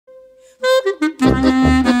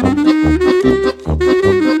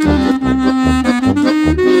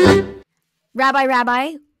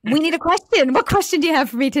Rabbi, we need a question. What question do you have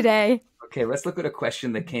for me today? Okay, let's look at a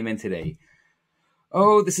question that came in today.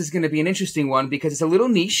 Oh, this is going to be an interesting one because it's a little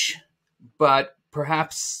niche, but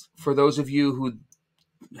perhaps for those of you who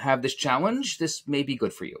have this challenge, this may be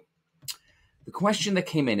good for you. The question that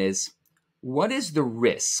came in is, what is the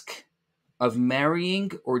risk of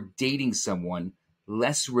marrying or dating someone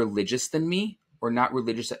less religious than me or not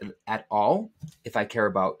religious at all if I care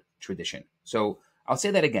about tradition? So I'll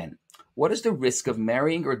say that again. What is the risk of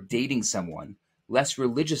marrying or dating someone less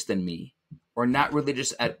religious than me or not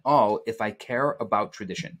religious at all if I care about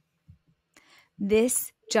tradition?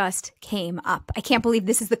 This just came up. I can't believe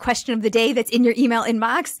this is the question of the day that's in your email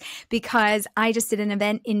inbox, because I just did an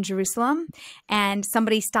event in Jerusalem and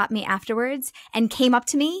somebody stopped me afterwards and came up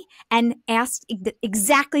to me and asked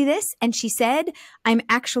exactly this. And she said, I'm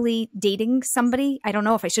actually dating somebody. I don't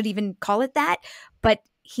know if I should even call it that, but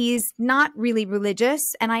he's not really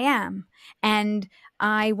religious and I am. And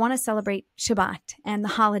I want to celebrate Shabbat and the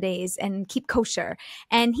holidays and keep kosher.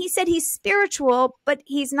 And he said he's spiritual, but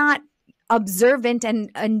he's not observant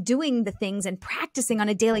and doing the things and practicing on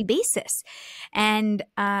a daily basis. And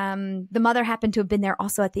the mother happened to have been there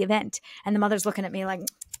also at the event. And the mother's looking at me like,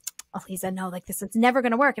 Aleeza, no, like this, it's never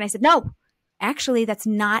going to work. And I said, no, actually, that's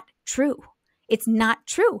not true. It's not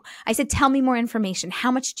true. I said, tell me more information. How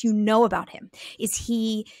much do you know about him?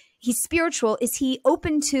 He's spiritual? Is he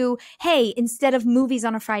open to, hey, instead of movies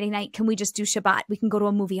on a Friday night, can we just do Shabbat? We can go to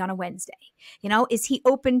a movie on a Wednesday. You know, is he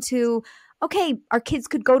open to, okay, our kids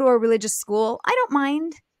could go to a religious school. I don't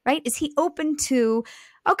mind, right? Is he open to,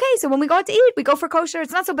 okay, so when we go out to eat, we go for kosher.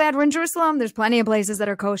 It's not so bad. We're in Jerusalem. There's plenty of places that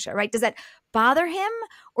are kosher, right? Does that bother him?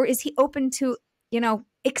 Or is he open to,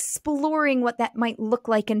 exploring what that might look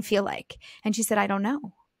like and feel like? And she said, I don't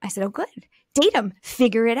know. I said, oh, good. Date him.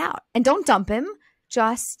 Figure it out. And don't dump him.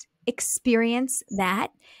 Just experience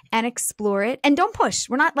that and explore it. And don't push.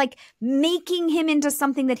 We're not like making him into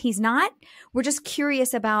something that he's not. We're just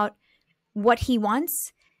curious about what he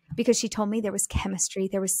wants, because she told me there was chemistry.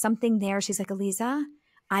 There was something there. She's like, Aleeza,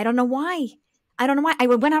 I don't know why. I don't know why. I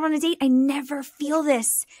went out on a date. I never feel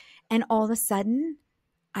this. And all of a sudden,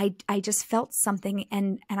 I just felt something,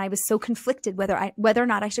 and I was so conflicted whether or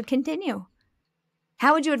not I should continue.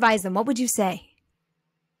 How would you advise them? What would you say?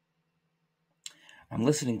 I'm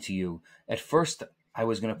listening to you. At first, I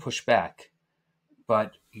was going to push back,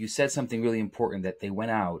 but you said something really important, that they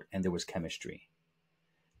went out and there was chemistry.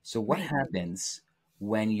 So what happens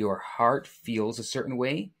when your heart feels a certain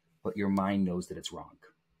way, but your mind knows that it's wrong?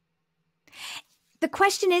 The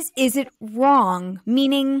question is it wrong?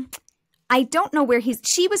 Meaning, I don't know where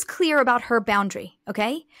she was clear about her boundary,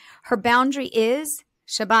 okay? Her boundary is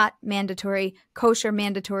Shabbat mandatory, kosher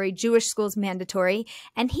mandatory, Jewish schools mandatory.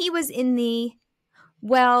 And he was in the,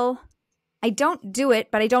 well, I don't do it,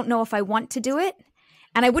 but I don't know if I want to do it.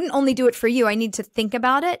 And I wouldn't only do it for you. I need to think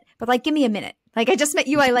about it. But like, give me a minute. Like, I just met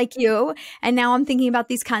you, I like you. And now I'm thinking about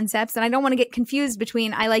these concepts. And I don't want to get confused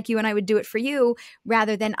between I like you and I would do it for you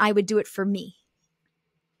rather than I would do it for me.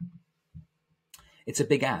 It's a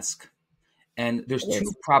big ask. And there's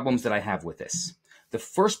two problems that I have with this. The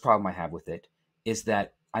first problem I have with it is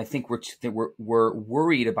that I think we're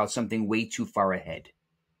worried about something way too far ahead.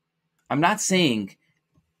 I'm not saying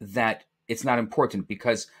that it's not important,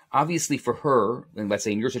 because obviously for her, and let's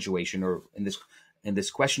say in your situation or in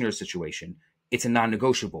this questioner's situation, it's a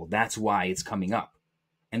non-negotiable. That's why it's coming up.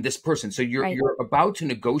 And this person, so you're about to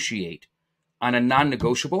negotiate on a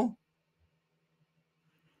non-negotiable.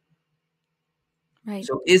 Right.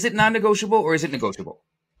 So is it non-negotiable or is it negotiable?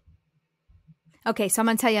 Okay, so I'm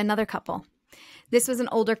going to tell you another couple. This was an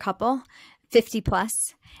older couple, 50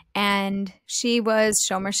 plus, and she was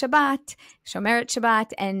Shomer Shabbat, Shomeret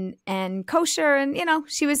Shabbat, and kosher, and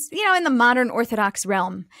she was in the modern Orthodox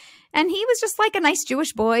realm. And he was just like a nice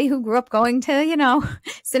Jewish boy who grew up going to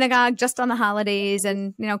synagogue just on the holidays,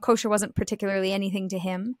 and kosher wasn't particularly anything to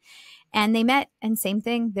him. And they met, and same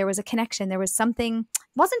thing. There was a connection. There was something.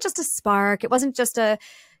 It wasn't just a spark. It wasn't just a,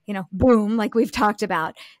 boom, like we've talked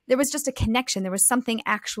about. There was just a connection. There was something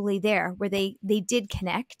actually there where they did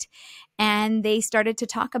connect, and they started to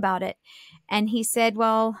talk about it. And he said,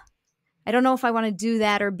 well, I don't know if I want to do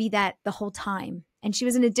that or be that the whole time. And she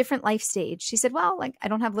was in a different life stage. She said, well, like, I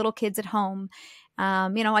don't have little kids at home.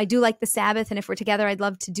 I do like the Sabbath, and if we're together, I'd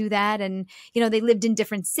love to do that. And, they lived in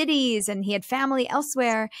different cities, and he had family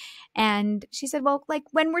elsewhere. And she said, well, like,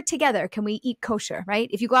 when we're together, can we eat kosher, right?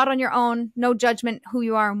 If you go out on your own, no judgment who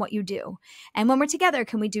you are and what you do. And when we're together,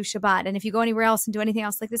 can we do Shabbat? And if you go anywhere else and do anything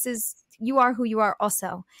else, like, you are who you are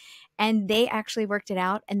also. And they actually worked it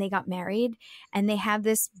out and they got married and they have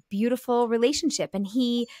this beautiful relationship. And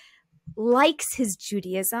he likes his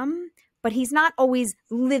Judaism, but he's not always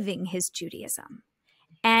living his Judaism.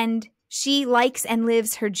 And she likes and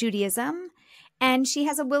lives her Judaism. And she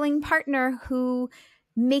has a willing partner who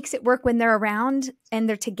makes it work when they're around and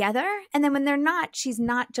they're together. And then when they're not, she's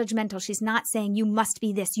not judgmental. She's not saying, you must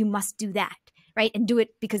be this, you must do that, right? And do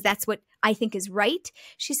it because that's what I think is right.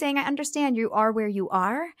 She's saying, I understand you are where you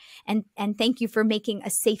are. And thank you for making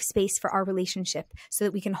a safe space for our relationship so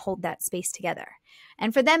that we can hold that space together.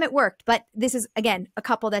 And for them, it worked. But this is, again, a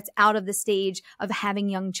couple that's out of the stage of having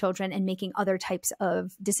young children and making other types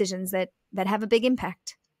of decisions that have a big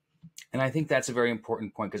impact. And I think that's a very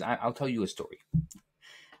important point because I'll tell you a story.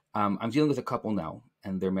 I'm dealing with a couple now,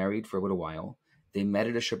 and they're married for a little while. They met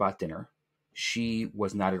at a Shabbat dinner. She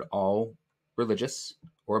was not at all religious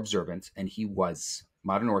or observant, and he was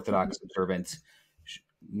modern Orthodox, observant,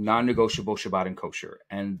 non-negotiable Shabbat and kosher.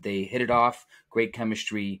 And they hit it off, great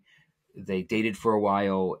chemistry. They dated for a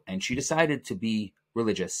while, and she decided to be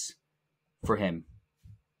religious for him,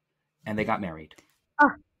 and they got married.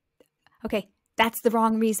 Oh, okay. That's the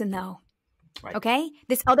wrong reason, though. Right. Okay.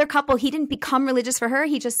 This other couple, he didn't become religious for her.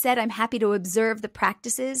 He just said, I'm happy to observe the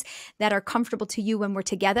practices that are comfortable to you when we're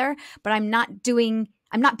together, but I'm not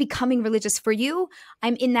becoming religious for you.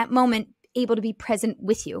 I'm in that moment able to be present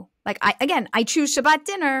with you. Like I choose Shabbat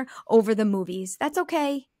dinner over the movies. That's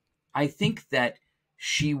okay. I think that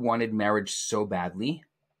she wanted marriage so badly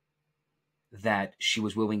that she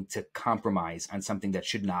was willing to compromise on something that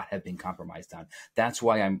should not have been compromised on. That's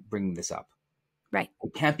why I'm bringing this up. Right.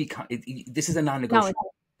 It can't be. This is a non-negotiable.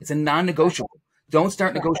 No, it's a non-negotiable. Don't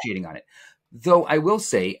start negotiating on it. Though I will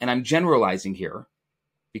say, and I'm generalizing here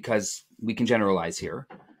because we can generalize here,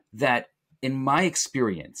 that in my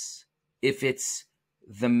experience, if it's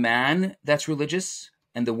the man that's religious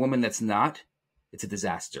and the woman that's not, it's a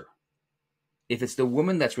disaster. If it's the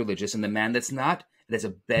woman that's religious and the man that's not, it has a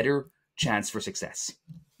better chance for success.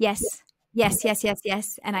 Yes. Yes.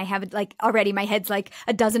 And I have it like already, my head's like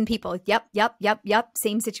a dozen people. Yep.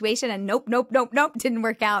 Same situation. And nope. Didn't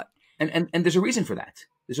work out. And there's a reason for that.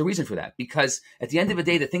 There's a reason for that. Because at the end of the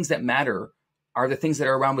day, the things that matter are the things that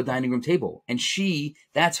are around the dining room table. And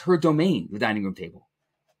that's her domain, the dining room table.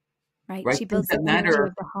 Right. She builds the matter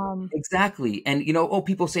of the home. Exactly. And,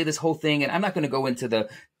 people say this whole thing, and I'm not going to go into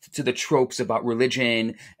the tropes about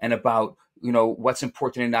religion and about, what's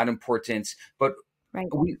important and not important. But right.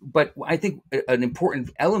 But I think an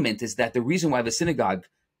important element is that the reason why the synagogue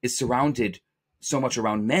is surrounded so much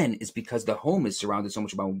around men is because the home is surrounded so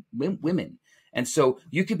much around women. And so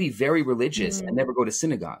you could be very religious and never go to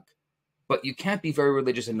synagogue, but you can't be very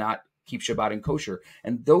religious and not keep Shabbat and kosher.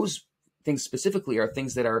 And those things specifically are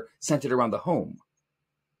things that are centered around the home.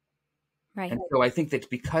 Right. And so I think that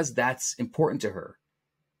because that's important to her,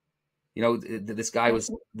 this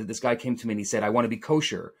guy came to me and he said, I want to be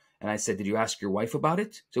kosher. And I said, did you ask your wife about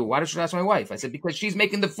it? So why did you ask my wife? I said, because she's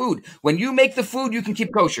making the food. When you make the food, you can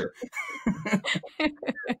keep kosher.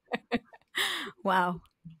 Wow.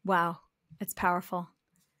 That's powerful.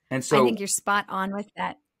 And so I think you're spot on with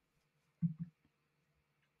that.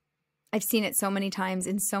 I've seen it so many times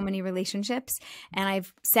in so many relationships. And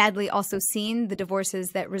I've sadly also seen the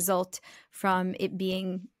divorces that result from it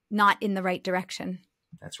being not in the right direction.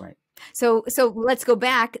 That's right. So let's go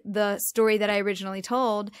back. The story that I originally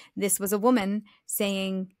told, this was a woman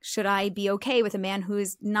saying, should I be okay with a man who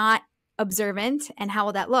is not observant? And how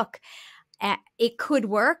will that look? It could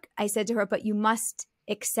work. I said to her, but you must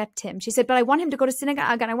accept him. She said, but I want him to go to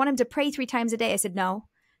synagogue and I want him to pray 3 times a day. I said, no,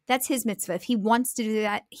 that's his mitzvah. If he wants to do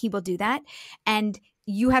that, he will do that. And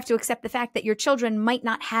you have to accept the fact that your children might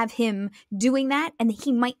not have him doing that and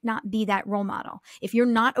he might not be that role model. If you're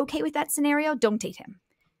not okay with that scenario, don't date him.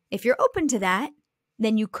 If you're open to that,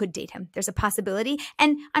 then you could date him. There's a possibility.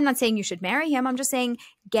 And I'm not saying you should marry him. I'm just saying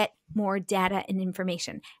get more data and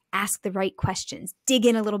information. Ask the right questions. Dig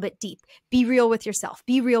in a little bit deep. Be real with yourself.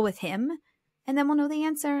 Be real with him. And then we'll know the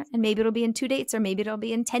answer. And maybe it'll be in 2 dates or maybe it'll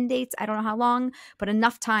be in 10 dates. I don't know how long, but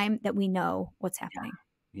enough time that we know what's happening.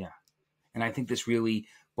 Yeah. And I think this really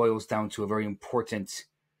boils down to a very important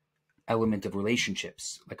element of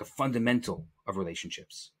relationships, like a fundamental of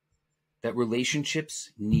relationships. That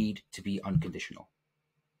relationships need to be unconditional.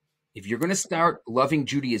 If you're going to start loving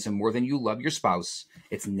Judaism more than you love your spouse,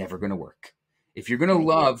 it's never going to work. If you're going to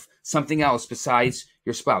love something else besides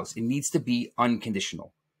your spouse, it needs to be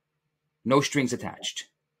unconditional. No strings attached.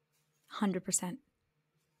 100%.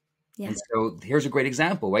 Yeah. And so here's a great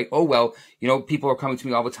example, right? Oh, well, people are coming to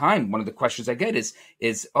me all the time. One of the questions I get is,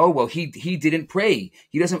 oh, well, he didn't pray.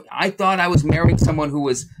 I thought I was marrying someone who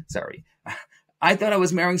was, I thought I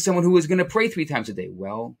was marrying someone who was going to pray 3 times a day.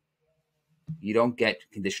 Well, you don't get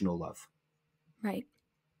conditional love. Right.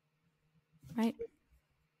 Right.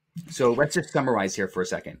 So let's just summarize here for a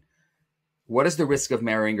second. What is the risk of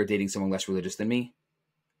marrying or dating someone less religious than me,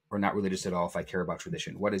 or not religious at all if I care about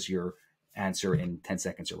tradition? What is your answer in 10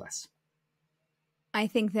 seconds or less? I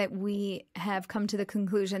think that we have come to the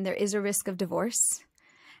conclusion there is a risk of divorce.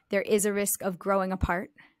 There is a risk of growing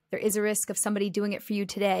apart. There is a risk of somebody doing it for you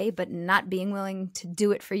today, but not being willing to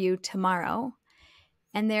do it for you tomorrow.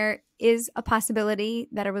 And there is a possibility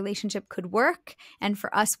that a relationship could work. And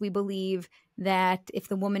for us, we believe that if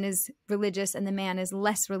the woman is religious and the man is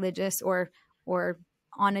less religious or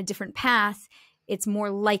on a different path, it's more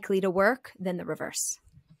likely to work than the reverse.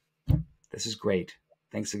 This is great.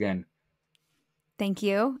 Thanks again. Thank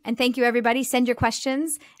you. And thank you, everybody. Send your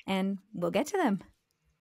questions and we'll get to them.